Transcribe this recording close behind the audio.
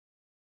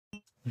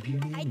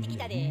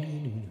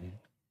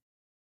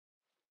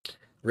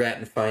Rat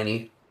and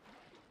Finey.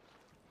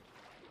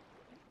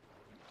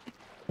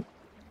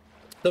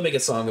 They'll make a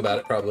song about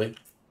it, probably.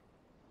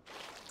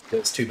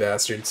 Those two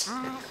bastards.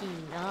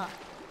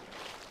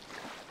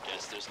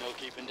 Guess there's no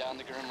keeping down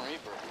the Grim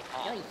Reaper.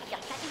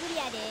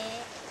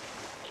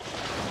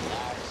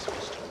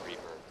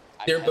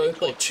 They're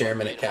both like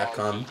chairmen at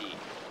Capcom.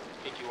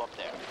 Pick you up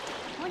there.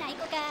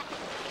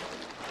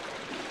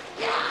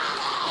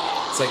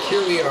 It's like,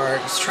 here we are,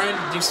 just trying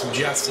to do some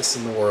justice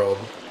in the world.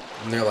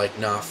 And they're like,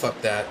 nah,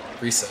 fuck that.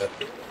 Reset.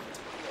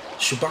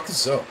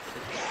 SHIBAKUZO.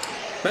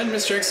 Imagine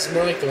Mr. X is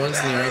more like the ones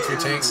in the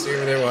R3 tanks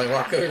over there while I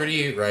walk over to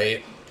you,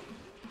 right?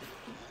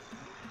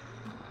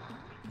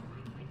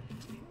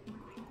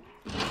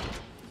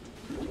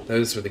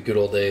 Those were the good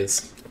old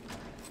days.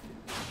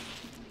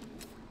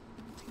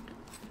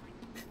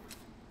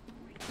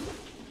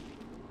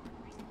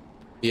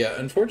 Yeah,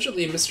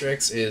 unfortunately, Mr.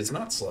 X is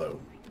not slow.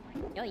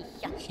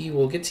 He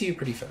will get to you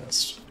pretty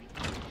fast.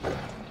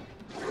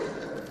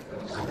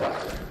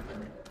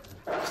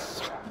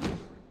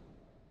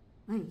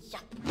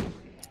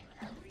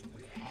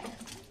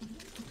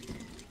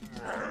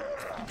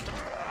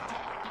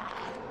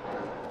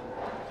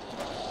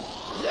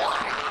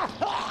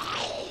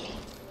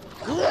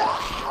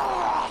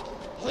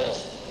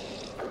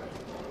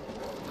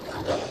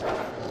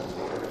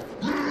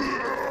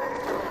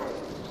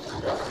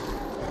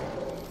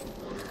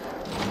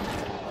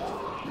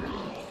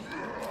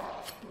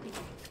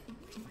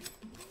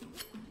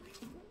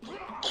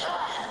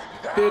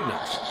 Good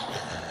enough.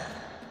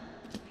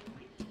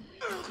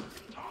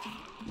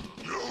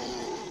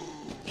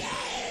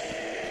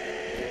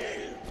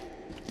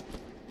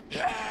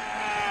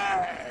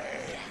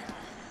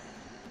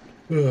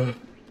 Ugh.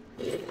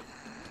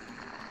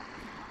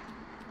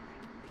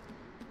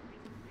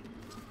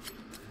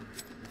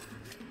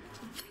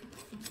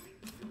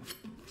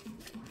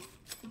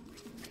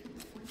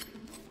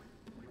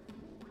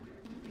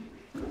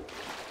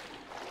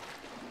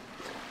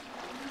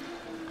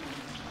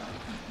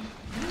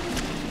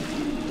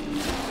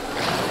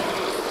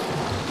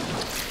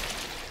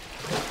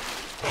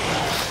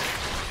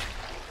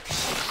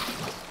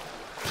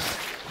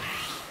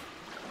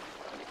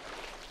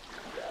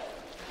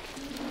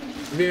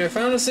 My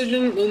final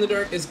decision, Glow in the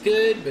Dark is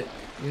good, but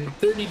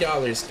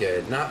 $30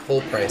 good, not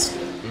full price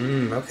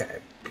good. Okay.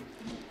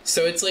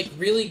 So it's like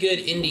really good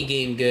indie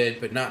game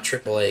good, but not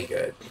AAA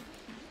good.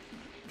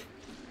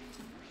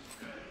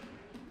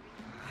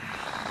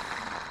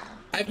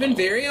 I've been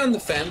very on the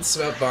fence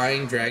about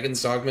buying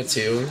Dragon's Dogma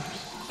 2,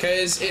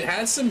 because it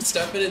has some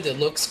stuff in it that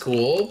looks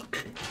cool,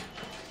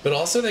 but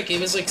also that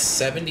game is like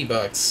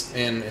 $70,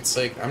 and it's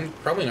like, I'm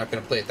probably not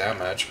going to play it that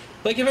much.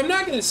 Like, if I'm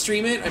not going to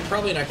stream it, I'm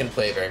probably not going to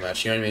play it very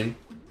much, you know what I mean?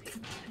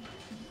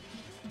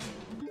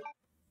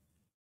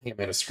 I think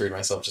I might have screwed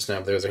myself just now,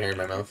 but there was a hair in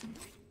my mouth.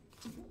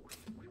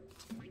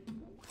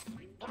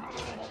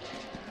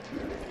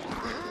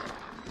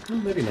 Well,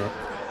 maybe not.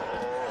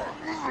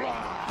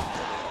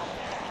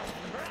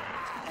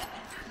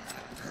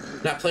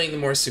 Not playing the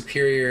more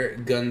superior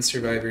Gun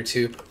Survivor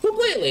 2. We'll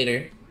play it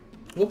later.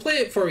 We'll play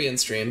it before we end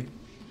stream.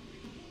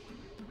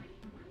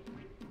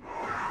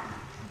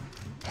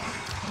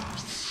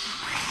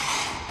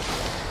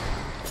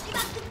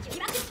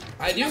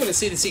 I do want to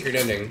see the secret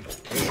ending.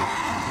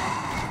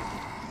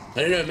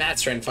 I don't know if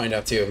Matt's trying to find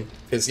out too.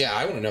 Because, yeah,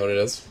 I want to know what it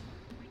is.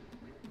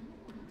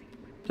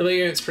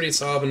 It's pretty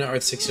solid, but not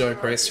worth $60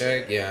 price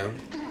tag. Yeah.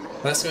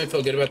 Last time I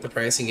feel good about the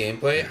price and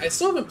gameplay. I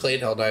still haven't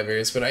played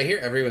Helldivers, but I hear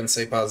everyone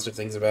say positive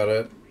things about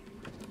it.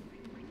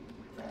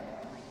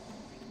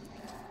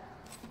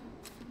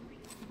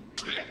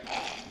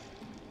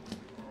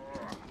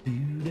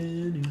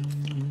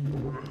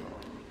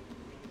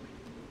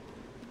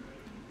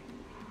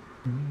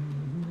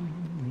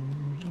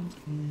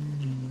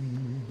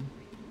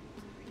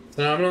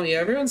 Phenomenal. Yeah,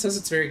 everyone says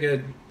it's very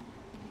good.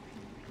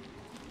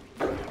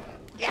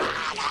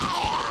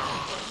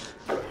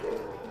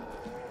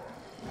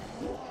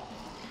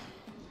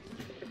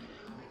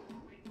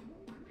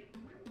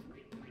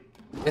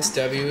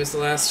 SW was the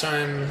last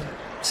time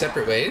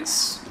separate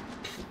ways.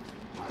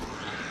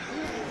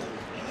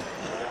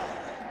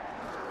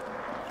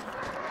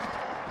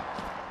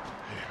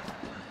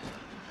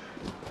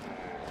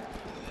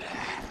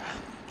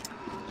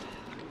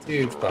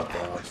 Dude, fuck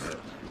off.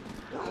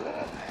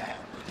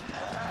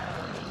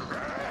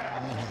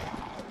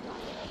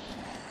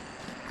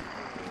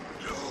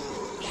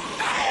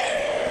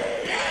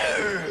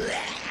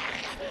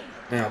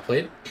 Now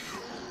played.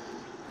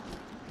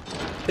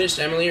 Finished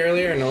Emily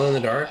earlier and All in the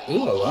Dark.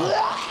 Ooh, a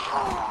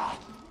lot.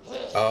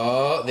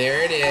 Oh,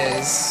 there it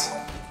is.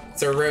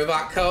 It's a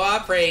robot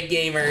co-op raid,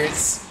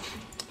 gamers.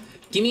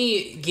 Give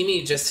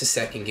me just a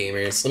second,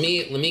 gamers.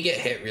 Let me get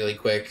hit really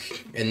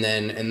quick, and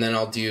then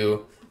I'll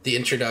do the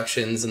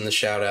introductions and the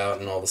shout out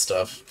and all the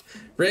stuff.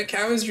 Rick,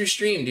 how was your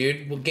stream,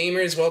 dude? Well,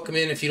 gamers, welcome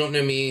in. If you don't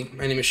know me,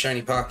 my name is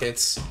Shiny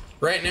Pockets.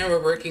 Right now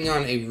we're working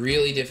on a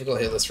really difficult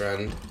hitless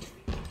run.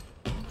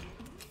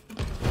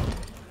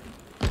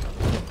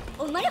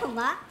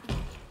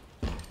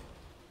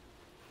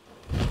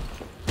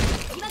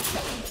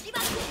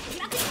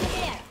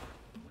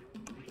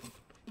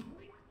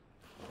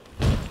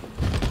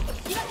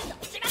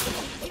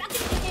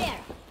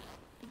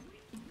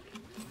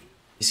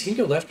 Is he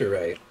gonna go left or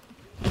right?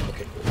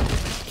 Okay, cool.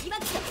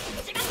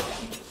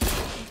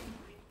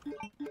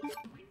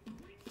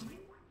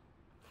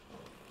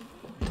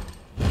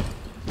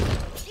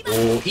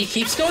 Oh, he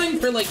keeps going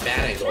for like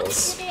bad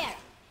angles.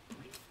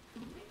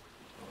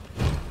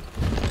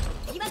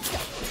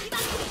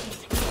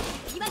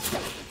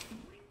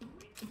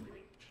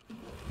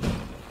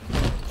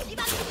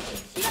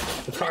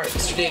 The card,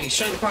 Mr. Davey,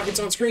 shine the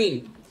pockets on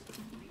screen.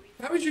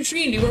 How was your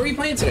stream, dude? What were you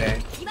playing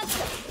today?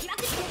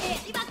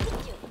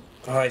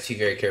 Oh, I have to be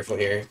very careful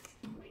here.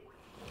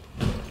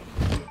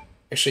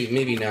 Actually,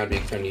 maybe now would be a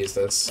good time to use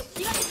this.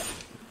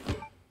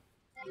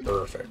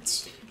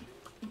 Perfect.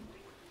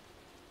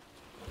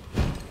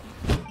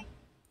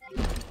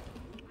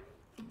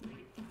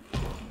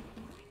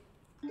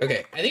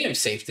 Okay, I think I'm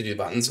safe to do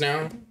buttons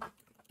now.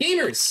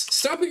 Gamers,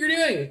 stop what you're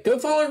doing. Go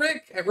follow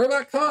Rick at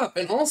Robot Co-op,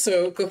 and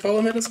also go follow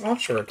him at his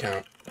offshore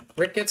account.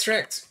 Rick Gets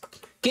Wrecked.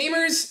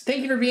 Gamers,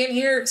 thank you for being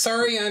here.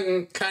 Sorry,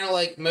 I'm kind of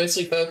like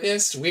mostly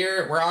focused.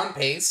 We're on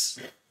pace,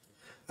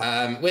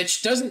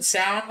 which doesn't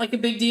sound like a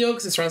big deal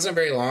because this run's not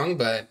very long,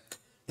 but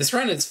this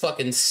run is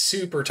fucking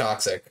super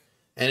toxic,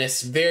 and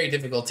it's very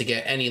difficult to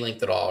get any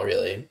length at all,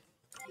 really.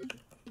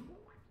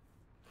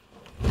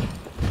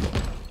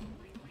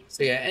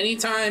 So yeah,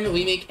 anytime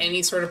we make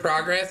any sort of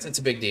progress, it's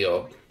a big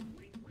deal.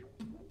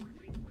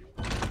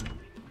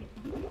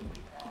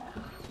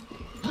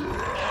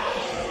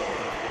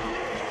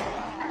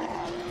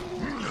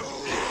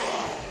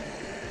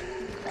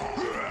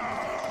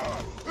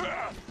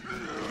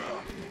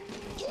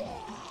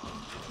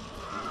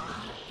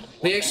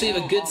 We actually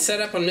have a good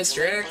setup on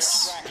Mr.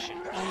 X.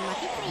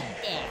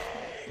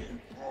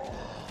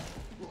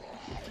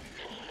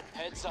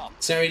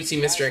 So now we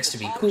see Mr. X to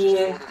be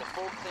cool.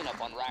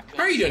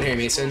 How are you doing here,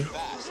 Mason?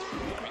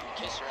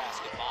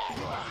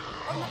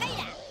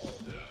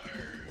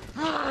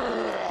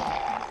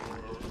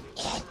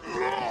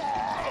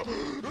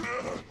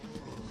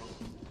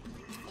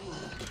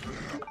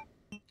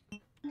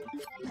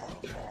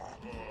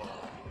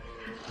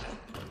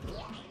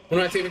 One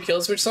of my favorite Kill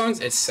Switch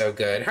songs? It's so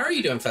good. How are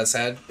you doing,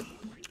 Fuzzhead?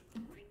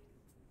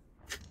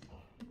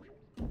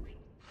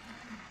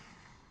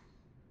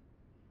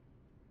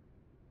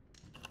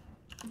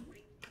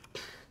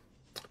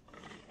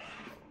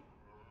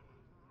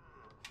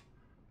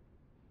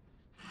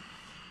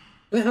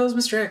 Who the hell is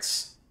Mr.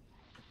 X?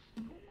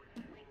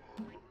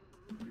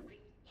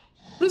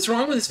 What is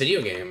wrong with this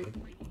video game?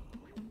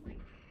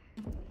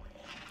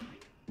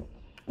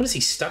 What, is he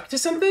stuck to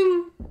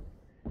something?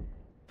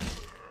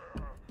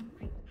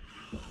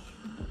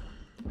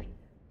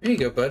 There you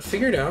go, bud.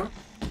 Figure it out.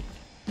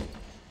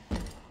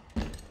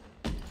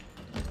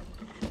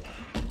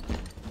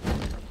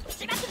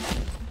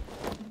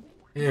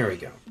 There we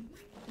go.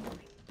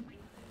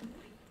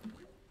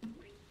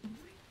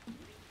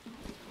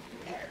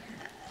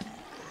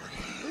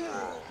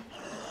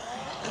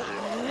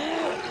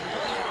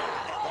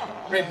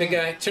 Alright, big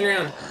guy. Turn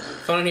around.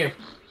 Phone in here.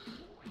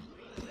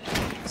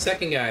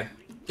 Second guy.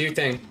 Do your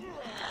thing.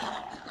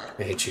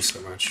 I hate you so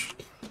much.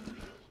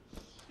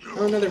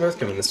 Oh, no, they're both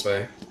coming this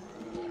way.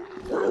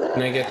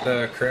 Can I get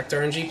the correct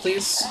RNG,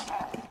 please?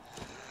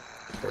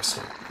 Of course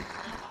not.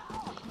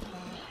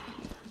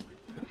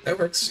 That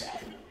works.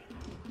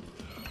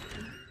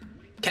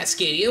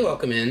 Cascadia,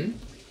 welcome in.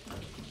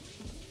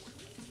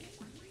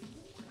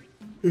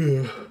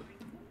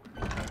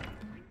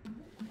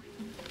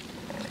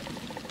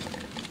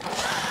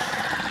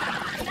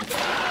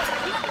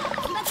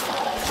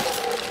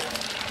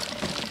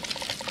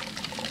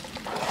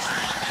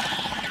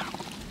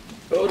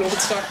 Oh, don't get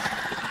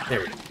stuck. There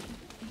we go.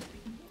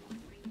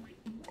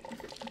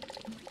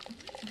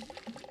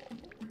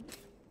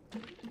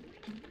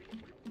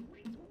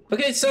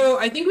 Okay, so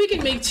I think we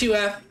can make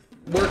 2F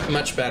work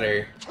much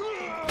better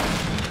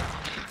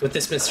with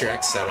this Mr.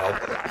 X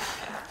setup.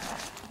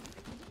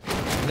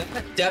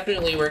 That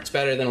definitely works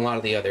better than a lot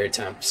of the other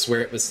attempts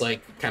where it was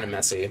like kind of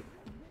messy.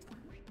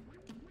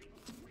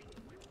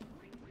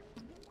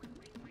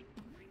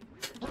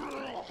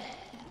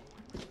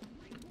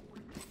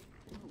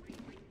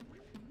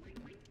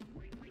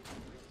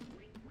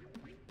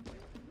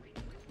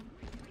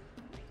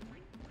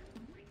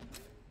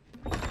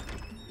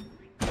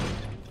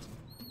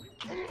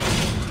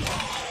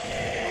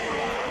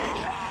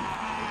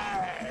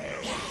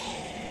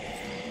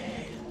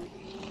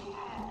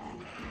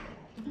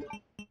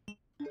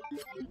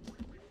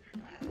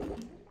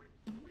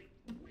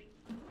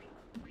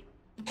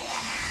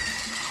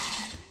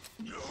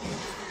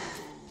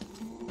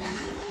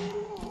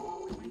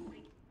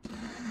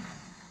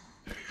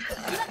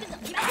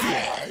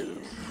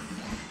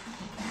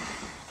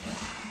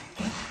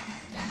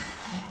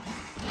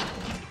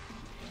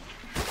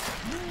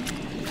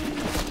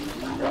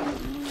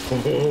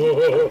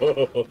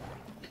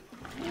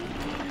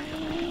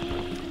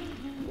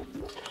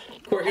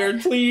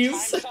 Courtyard,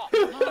 please.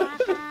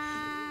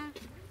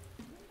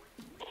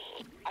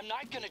 I'm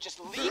not gonna just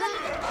leave.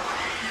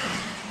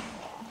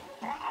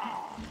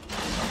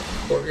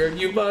 Courtyard,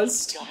 you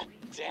must. God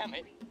damn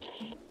it.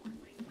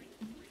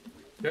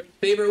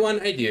 Favorite one?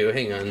 I do.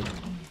 Hang on.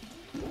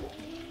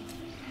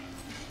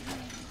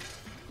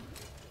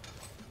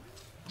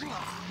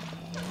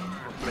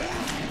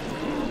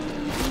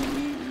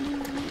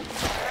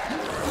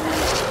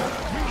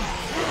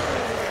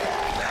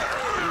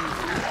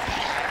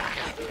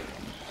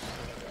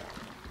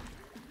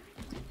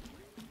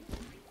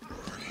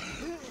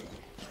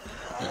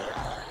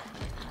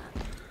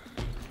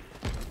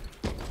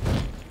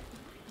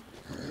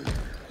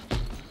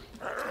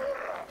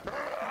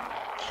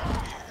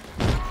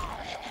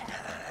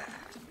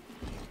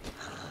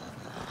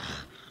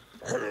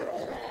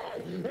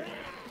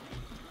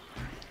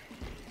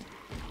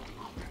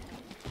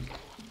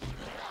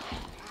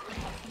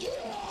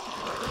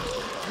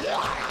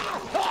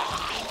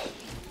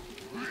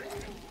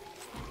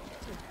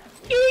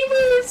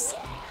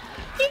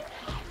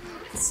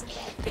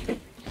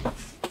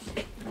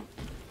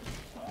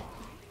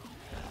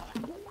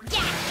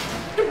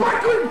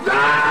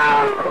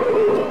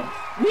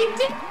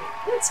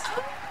 Let's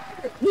go!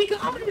 We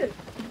got it!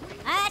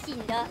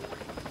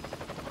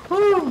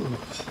 Whew.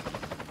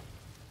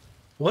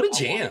 What a I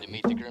jam. wanted to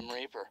meet the Grim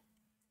Reaper.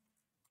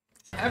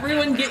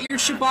 Everyone get your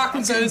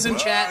Shibakuzos in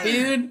chat,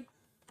 dude!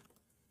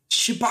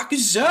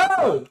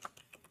 Shibakuzo!